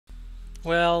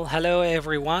Well, hello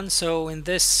everyone. So in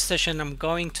this session, I'm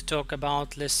going to talk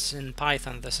about lists in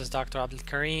Python. This is Dr. Abdul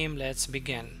Karim. Let's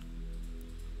begin.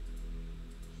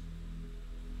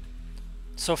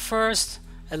 So first,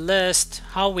 a list.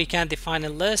 How we can define a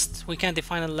list? We can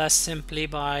define a list simply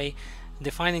by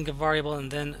defining a variable and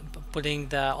then putting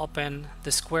the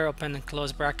square open and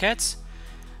close brackets.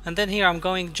 And then here I'm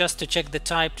going just to check the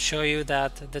type to show you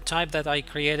that the type that I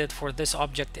created for this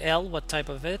object L, what type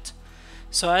of it.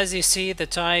 So as you see, the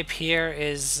type here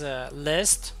is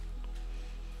list.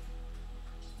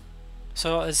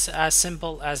 So it's as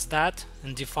simple as that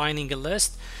in defining a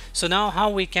list. So now how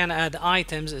we can add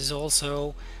items is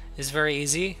very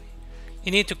easy.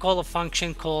 You need to call a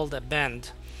function called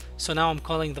append. So now I'm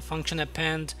calling the function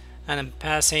append and I'm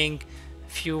passing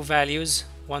few values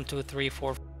 1, 2, 3,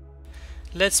 4.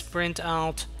 Let's print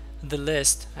out the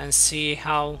list and see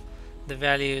how the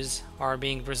values are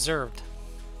being reserved.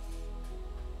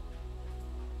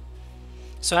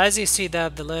 So as you see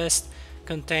that the list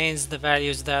contains the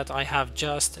values that I have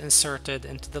just inserted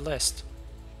into the list.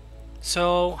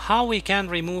 So how we can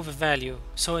remove a value?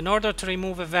 So in order to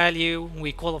remove a value,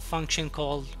 we call a function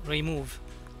called remove.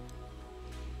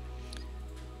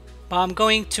 But I'm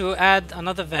going to add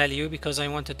another value because I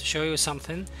wanted to show you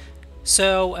something.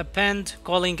 So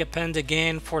calling append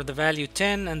again for the value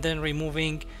 10 and then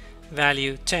removing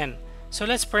value 10. So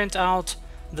let's print out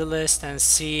the list and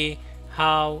see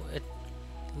how it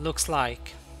looks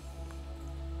like.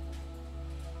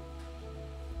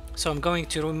 So I'm going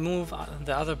to remove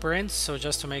the other prints, so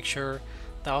just to make sure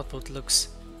the output looks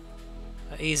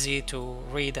easy to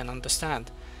read and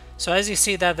understand. So as you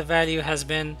see that the value has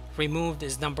been removed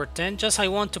is number 10. Just I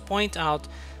want to point out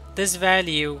this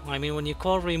value, when you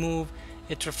call remove,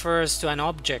 it refers to an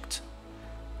object.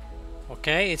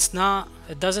 Okay, it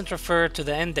doesn't refer to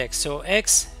the index. So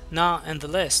X not in the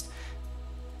list.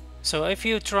 So if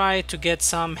you try to get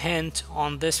some hint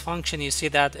on this function, you see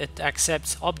that it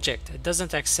accepts object. It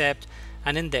doesn't accept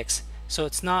an index. So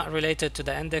it's not related to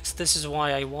the index. This is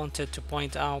why I wanted to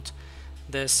point out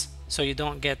this so you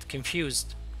don't get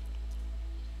confused.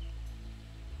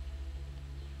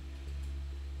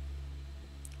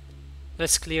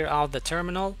 Let's clear out the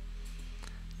terminal.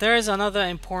 There is another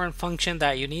important function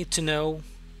that you need to know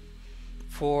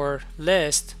for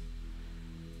list,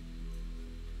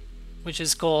 which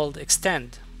is called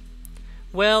extend.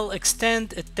 Well,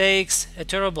 extend, it takes a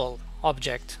iterable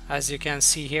object, as you can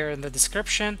see here in the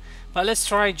description, but let's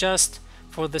try, just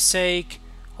for the sake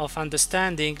of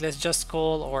understanding, let's just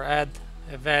call or add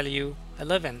a value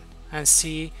 11 and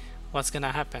see what's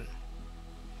gonna happen.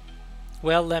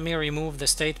 Well, let me remove this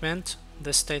statement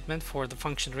for the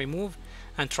function remove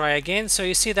and try again. So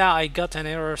you see that I got an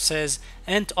error, says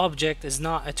int object is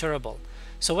not iterable.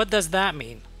 So what does that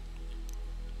mean?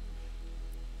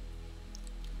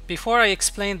 Before I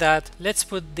explain that, let's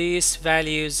put these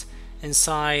values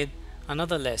inside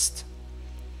another list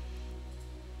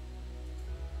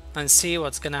and see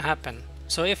what's gonna happen.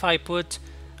 So if I put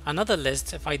another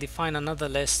list, if I define another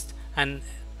list and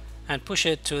push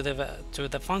it to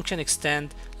the function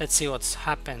extend, let's see what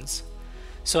happens.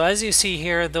 So as you see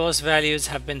here, those values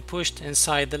have been pushed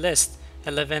inside the list,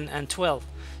 11 and 12.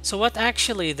 So what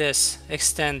actually this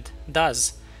extend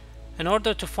does? In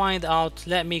order to find out,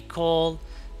 let me call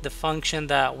the function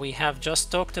that we have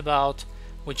just talked about,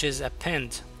 which is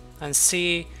append, and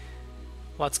see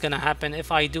what's gonna happen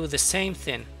if I do the same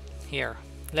thing here.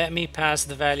 Let me pass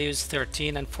the values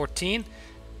 13 and 14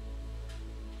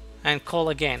 and call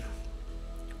again.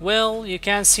 Well, you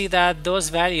can see that those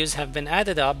values have been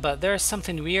added up, but there's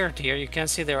something weird here. You can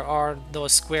see there are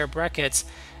those square brackets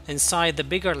inside the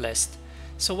bigger list.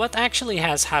 So what actually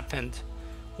has happened?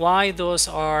 Why those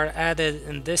are added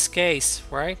in this case,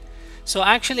 right? So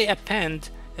actually append,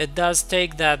 it does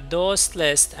take those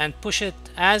list and push it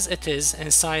as it is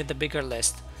inside the bigger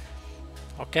list.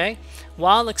 Okay,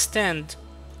 while extend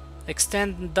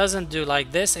doesn't do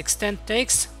like this. Extend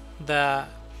takes the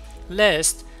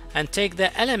list and take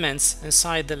the elements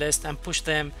inside the list and push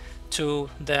them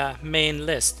to the main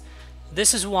list.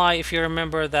 This is why, if you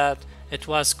remember, that it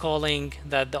was calling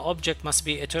that the object must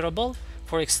be iterable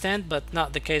for extend, but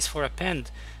not the case for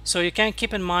append. So you can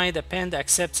keep in mind append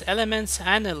accepts elements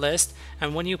and a list,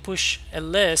 and when you push a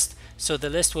list, so the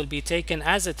list will be taken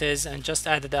as it is and just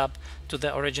added up to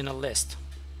the original list.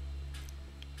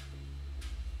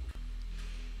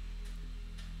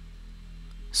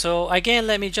 So again,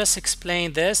 let me just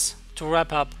explain this to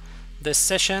wrap up this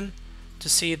session to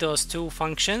see those two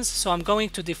functions. So I'm going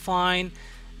to define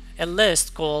a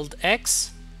list called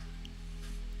X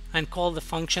and call the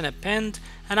function append,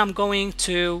 and I'm going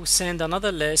to send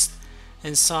another list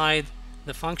inside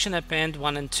the function append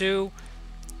 1 and 2,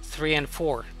 3 and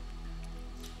 4.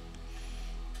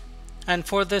 And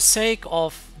for the sake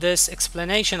of this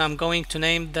explanation, I'm going to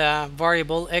name the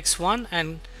variable x1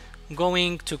 and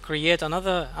going to create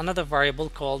another variable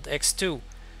called x2.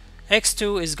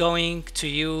 x2 is going to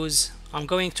use, I'm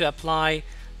going to apply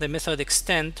the method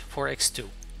extend for x2,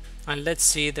 and let's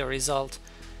see the result,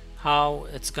 how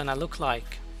it's gonna look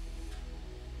like.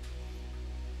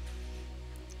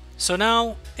 So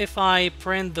now if I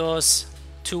print those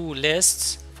two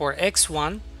lists for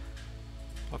x1,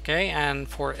 okay, and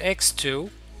for x2,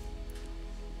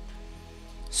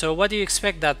 so what do you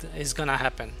expect that is gonna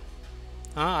happen?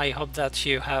 I hope that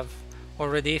you have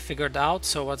already figured out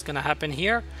so what's gonna happen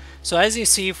here. So as you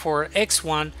see, for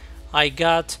x1 I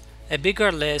got a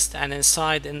bigger list, and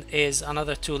inside is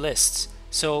another two lists,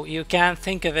 so you can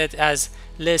think of it as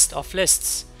list of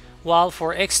lists, while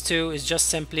for x2 is just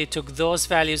simply took those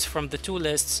values from the two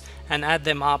lists and add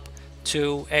them up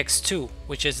to x2,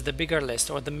 which is the bigger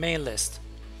list or the main list.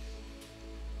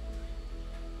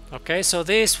 Okay, so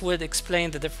this would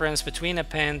explain the difference between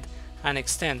append and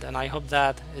extend, and I hope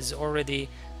that is already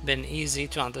been easy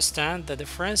to understand the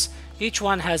difference. Each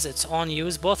one has its own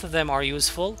use, both of them are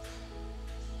useful.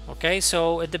 Okay,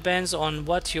 so it depends on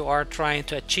what you are trying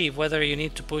to achieve, whether you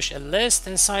need to push a list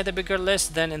inside a bigger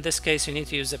list, then in this case you need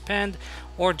to use append,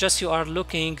 or just you are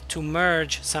looking to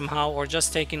merge somehow, or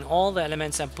just taking all the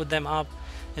elements and put them up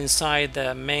inside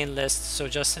the main list, so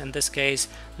just in this case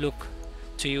look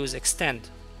to use extend.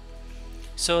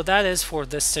 So that is for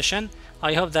this session.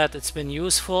 I hope that it's been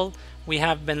useful. We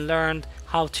have been learned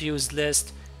how to use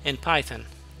list in Python.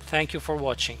 Thank you for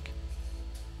watching.